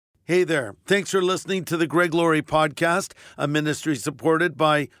Hey there. Thanks for listening to the Greg Laurie podcast, a ministry supported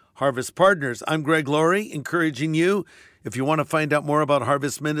by Harvest Partners. I'm Greg Laurie, encouraging you, if you want to find out more about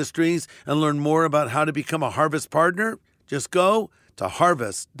Harvest Ministries and learn more about how to become a Harvest Partner, just go to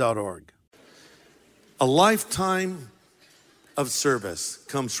harvest.org. A lifetime of service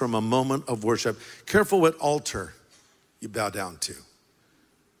comes from a moment of worship. Careful what altar you bow down to.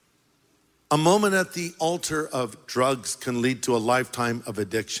 A moment at the altar of drugs can lead to a lifetime of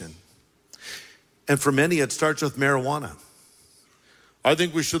addiction. And for many, it starts with marijuana. I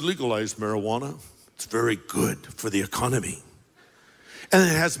think we should legalize marijuana. It's very good for the economy. And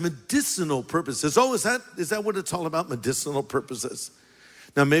it has medicinal purposes. Oh, is that what it's all about, medicinal purposes?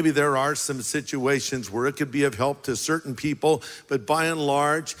 Now, maybe there are some situations where it could be of help to certain people, but by and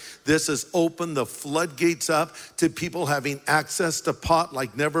large, this has opened the floodgates up to people having access to pot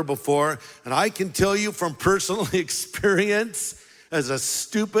like never before. And I can tell you from personal experience, as a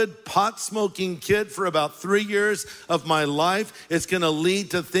stupid pot-smoking kid for about 3 years of my life, it's gonna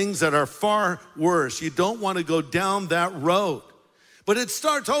lead to things that are far worse. You don't wanna go down that road. But it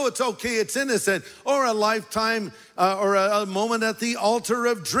starts, it's okay, it's innocent, or a lifetime, or a moment at the altar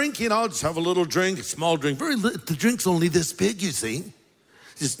of drinking. I'll just have a little drink, a small drink. The drink's only this big, you see.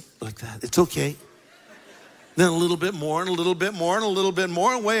 Just like that, it's okay. Then a little bit more, and a little bit more, and a little bit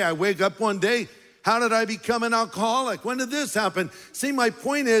more. I wake up one day, how did I become an alcoholic? When did this happen? See, my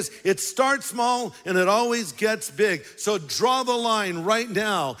point is, it starts small and it always gets big. So draw the line right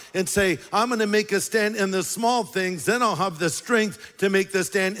now and say, I'm gonna make a stand in the small things, then I'll have the strength to make the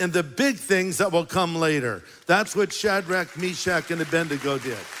stand in the big things that will come later. That's what Shadrach, Meshach, and Abednego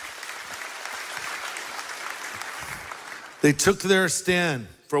did. They took their stand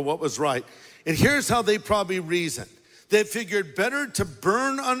for what was right. And here's how they probably reasoned. They figured better to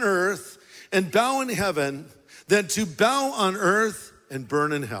burn on earth and bow in heaven than to bow on earth and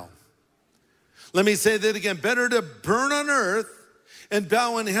burn in hell. Let me say that again. Better to burn on earth and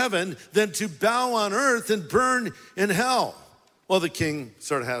bow in heaven than to bow on earth and burn in hell. Well, the king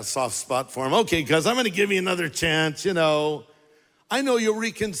sort of had a soft spot for him. Okay, guys, I'm gonna give you another chance, I know you'll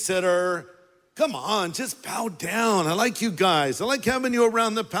reconsider. Come on, just bow down. I like you guys. I like having you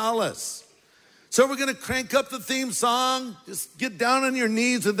around the palace. So we're gonna crank up the theme song. Just get down on your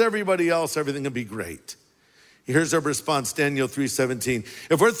knees with everybody else. Everything will be great. Here's our response, Daniel 3:17.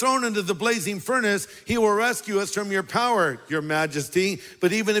 If we're thrown into the blazing furnace, he will rescue us from your power, your majesty.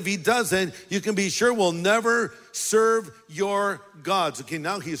 But even if he doesn't, you can be sure we'll never serve your gods. Okay,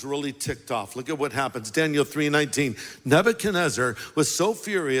 now he's really ticked off. Look at what happens. Daniel 3:19. Nebuchadnezzar was so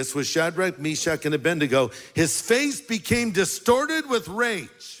furious with Shadrach, Meshach, and Abednego, his face became distorted with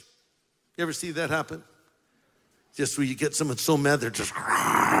rage. You ever see that happen? Just where you get someone so mad, they're just,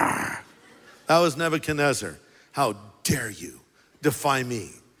 that was Nebuchadnezzar. How dare you defy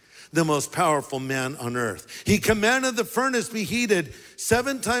me, the most powerful man on earth. He commanded the furnace be heated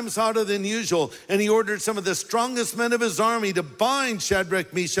 7 times hotter than usual, and he ordered some of the strongest men of his army to bind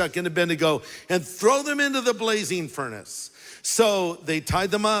Shadrach, Meshach, and Abednego and throw them into the blazing furnace. So they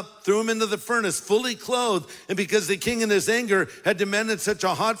tied them up, threw them into the furnace, fully clothed. And because the king in his anger had demanded such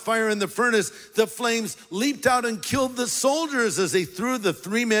a hot fire in the furnace, the flames leaped out and killed the soldiers as they threw the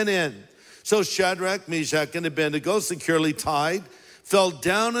 3 men in. So Shadrach, Meshach, and Abednego, securely tied, fell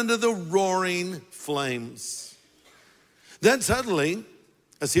down into the roaring flames. Then suddenly,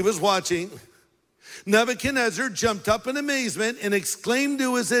 as he was watching, Nebuchadnezzar jumped up in amazement and exclaimed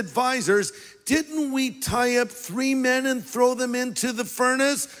to his advisors, didn't we tie up 3 men and throw them into the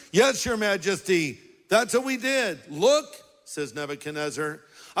furnace? Yes, your majesty, that's what we did. Look, says Nebuchadnezzar,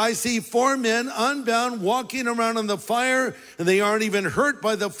 I see 4 men unbound walking around in the fire, and they aren't even hurt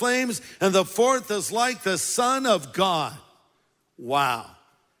by the flames, and the 4th is like the Son of God. Wow,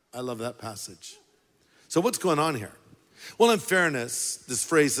 I love that passage. So what's going on here? Well, in fairness, this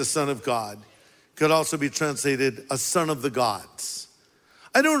phrase, the Son of God, could also be translated a son of the gods.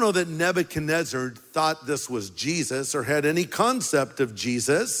 I don't know that Nebuchadnezzar thought this was Jesus or had any concept of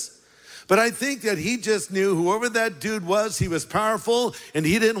Jesus, but I think that he just knew whoever that dude was, he was powerful and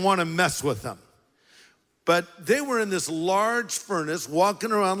he didn't want to mess with him. But they were in this large furnace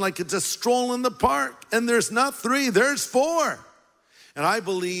walking around like it's a stroll in the park, and there's not 3, there's 4. And I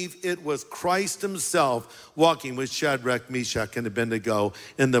believe it was Christ himself walking with Shadrach, Meshach, and Abednego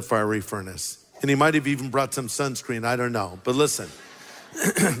in the fiery furnace. And he might have even brought some sunscreen, I don't know. But listen,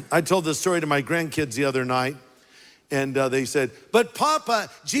 I told this story to my grandkids the other night, and they said, but Papa,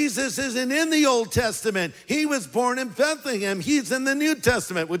 Jesus isn't in the Old Testament. He was born in Bethlehem. He's in the New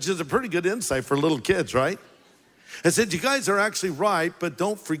Testament, which is a pretty good insight for little kids, right? I said, you guys are actually right, but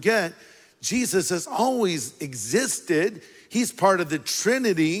don't forget, Jesus has always existed. He's part of the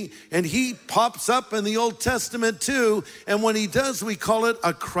Trinity, and he pops up in the Old Testament too. And when he does, we call it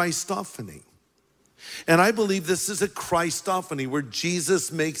a Christophany. And I believe this is a Christophany where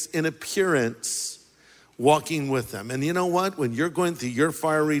Jesus makes an appearance walking with them. And you know what? When you're going through your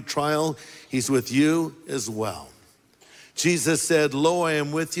fiery trial, he's with you as well. Jesus said, "Lo, I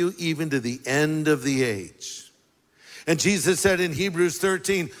am with you even to the end of the age." And Jesus said in Hebrews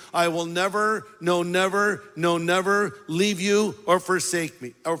 13, "I will never leave you or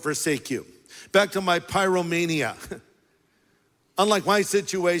forsake you." Back to my pyromania. Unlike my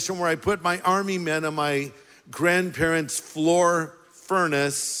situation where I put my army men in my grandparents' floor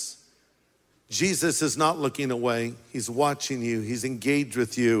furnace, Jesus is not looking away. He's watching you. He's engaged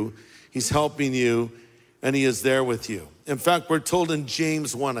with you. He's helping you, and he is there with you. In fact, we're told in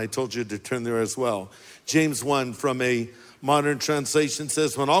James 1, I told you to turn there as well. James 1 from a modern translation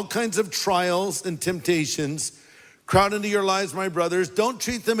says, "When all kinds of trials and temptations crowd into your lives, my brothers, don't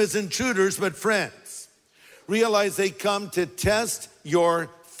treat them as intruders, but friends. Realize they come to test your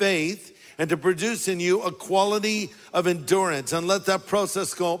faith and to produce in you a quality of endurance. And let that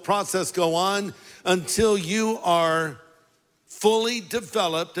process go on until you are fully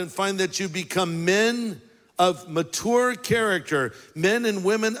developed and find that you become men of mature character, men and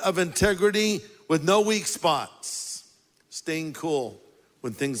women of integrity with no weak spots, staying cool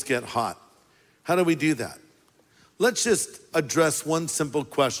when things get hot." How do we do that? Let's just address one simple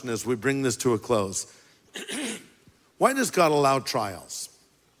question as we bring this to a close. Why does God allow trials?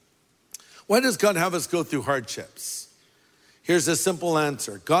 Why does God have us go through hardships? Here's a simple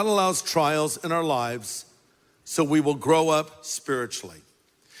answer. God allows trials in our lives so we will grow up spiritually.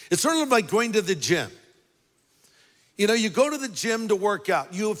 It's sort of like going to the gym. You know, you go to the gym to work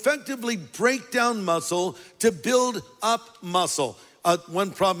out. You effectively break down muscle to build up muscle.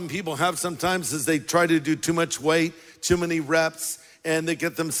 One problem people have sometimes is they try to do too much weight, too many reps, and they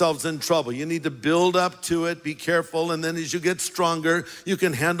get themselves in trouble. You need to build up to it, be careful, and then as you get stronger, you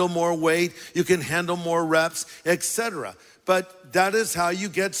can handle more weight, you can handle more reps, etc. But that is how you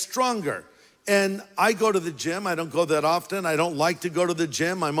get stronger. And I go to the gym. I don't go that often. I don't like to go to the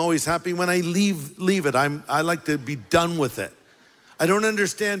gym. I'm always happy when I leave it. I like to be done with it. I don't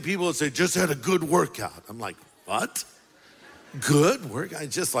understand people who say, "Just had a good workout." I'm like, what? Good work?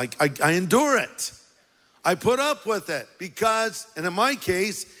 I endure it. I put up with it because, and in my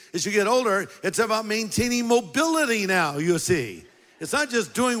case, as you get older, it's about maintaining mobility now, you see. It's not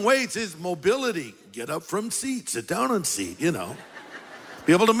just doing weights, it's mobility. Get up from seat, sit down on seat, you know.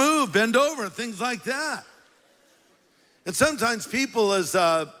 Be able to move, bend over, things like that. And sometimes people, as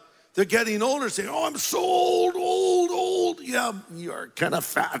they're getting older, say, "Oh, I'm so old. Yeah, you're kind of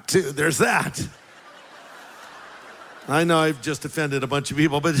fat too. There's that. I know I've just offended a bunch of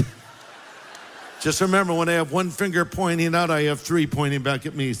people, but just remember, when I have one finger pointing out, I have three pointing back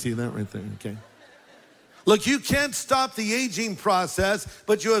at me. See that right there, okay? Look, you can't stop the aging process,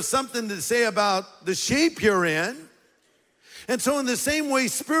 but you have something to say about the shape you're in. And so in the same way,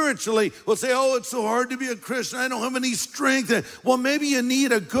 spiritually, we'll say, "Oh, it's so hard to be a Christian. I don't have any strength." Well, maybe you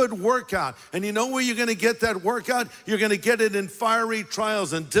need a good workout. And you know where you're going to get that workout? You're going to get it in fiery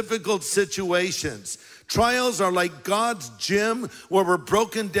trials and difficult situations. Trials are like God's gym where we're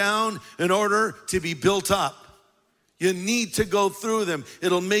broken down in order to be built up. You need to go through them.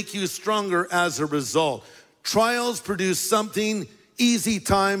 It'll make you stronger as a result. Trials produce something easy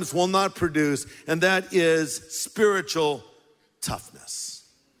times will not produce, and that is spiritual toughness.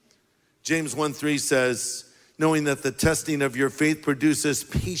 James 1:3 says, "Knowing that the testing of your faith produces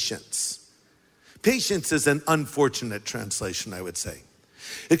patience." Patience is an unfortunate translation, I would say.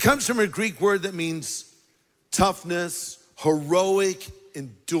 It comes from a Greek word that means toughness, heroic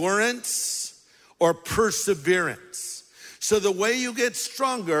endurance, or perseverance. So the way you get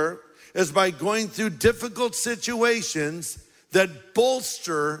stronger is by going through difficult situations that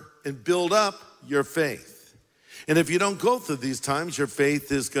bolster and build up your faith. And if you don't go through these times, your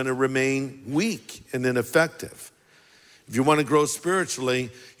faith is going to remain weak and ineffective. If you want to grow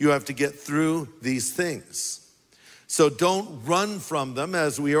spiritually, you have to get through these things. So don't run from them,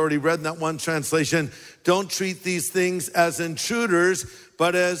 as we already read in that one translation. Don't treat these things as intruders,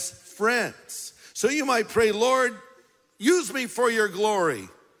 but as friends. So you might pray, "Lord, use me for your glory.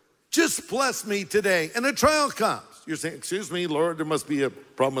 Just bless me today." And a trial comes. You're saying, "Excuse me, Lord, there must be a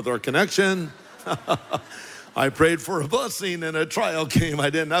problem with our connection." I prayed for a blessing and a trial came. I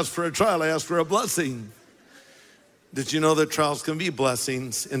didn't ask for a trial, I asked for a blessing. Did you know that trials can be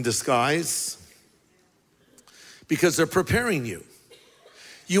blessings in disguise? Because they're preparing you.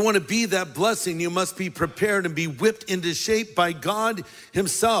 You want to be that blessing, you must be prepared and be whipped into shape by God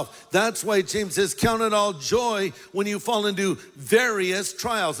himself. That's why James says, count it all joy when you fall into various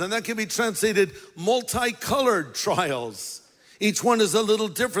trials. And that can be translated multicolored trials. Each one is a little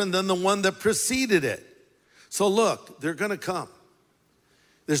different than the one that preceded it. So look, they're going to come.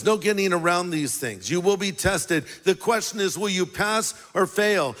 There's no getting around these things. You will be tested. The question is, will you pass or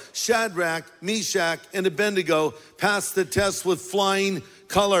fail? Shadrach, Meshach, and Abednego passed the test with flying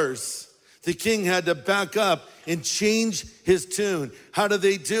colors. The king had to back up and change his tune. How did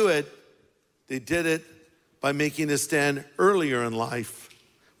they do it? They did it by making a stand earlier in life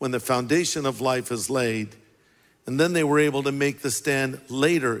when the foundation of life is laid. And then they were able to make the stand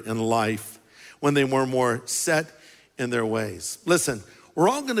later in life when they were more set in their ways. Listen, we're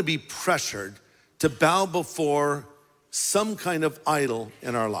all going to be pressured to bow before some kind of idol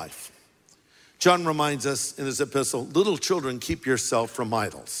in our life. John reminds us in his epistle, little children, keep yourself from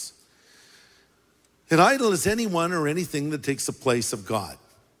idols. An idol is anyone or anything that takes the place of God.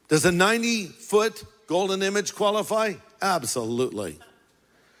 Does a 90-foot golden image qualify? Absolutely.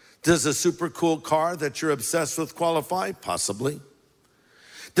 Does a super cool car that you're obsessed with qualify? Possibly.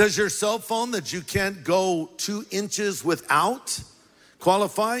 Does your cell phone that you can't go 2 inches without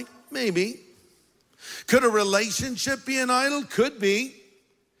qualify? Maybe. Could a relationship be an idol? Could be.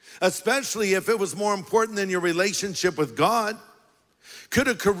 Especially if it was more important than your relationship with God. Could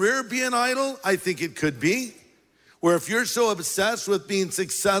a career be an idol? I think it could be. Where if you're so obsessed with being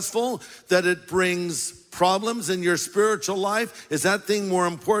successful that it brings problems in your spiritual life, is that thing more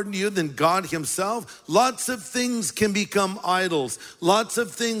important to you than God himself? Lots of things can become idols. Lots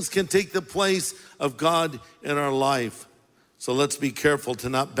of things can take the place of God in our life. So let's be careful to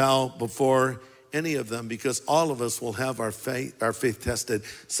not bow before any of them, because all of us will have our faith tested.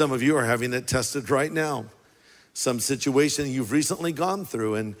 Some of you are having it tested right now. Some situation you've recently gone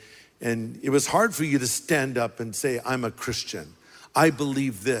through, and it was hard for you to stand up and say, I'm a Christian. I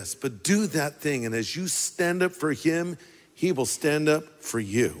believe this. But do that thing, and as you stand up for him, he will stand up for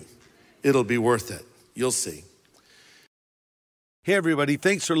you. It'll be worth it. You'll see. Hey everybody,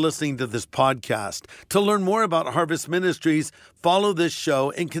 thanks for listening to this podcast. To learn more about Harvest Ministries, follow this show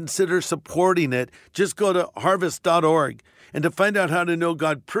and consider supporting it. Just go to harvest.org. And to find out how to know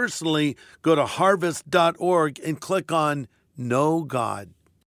God personally, go to harvest.org and click on Know God.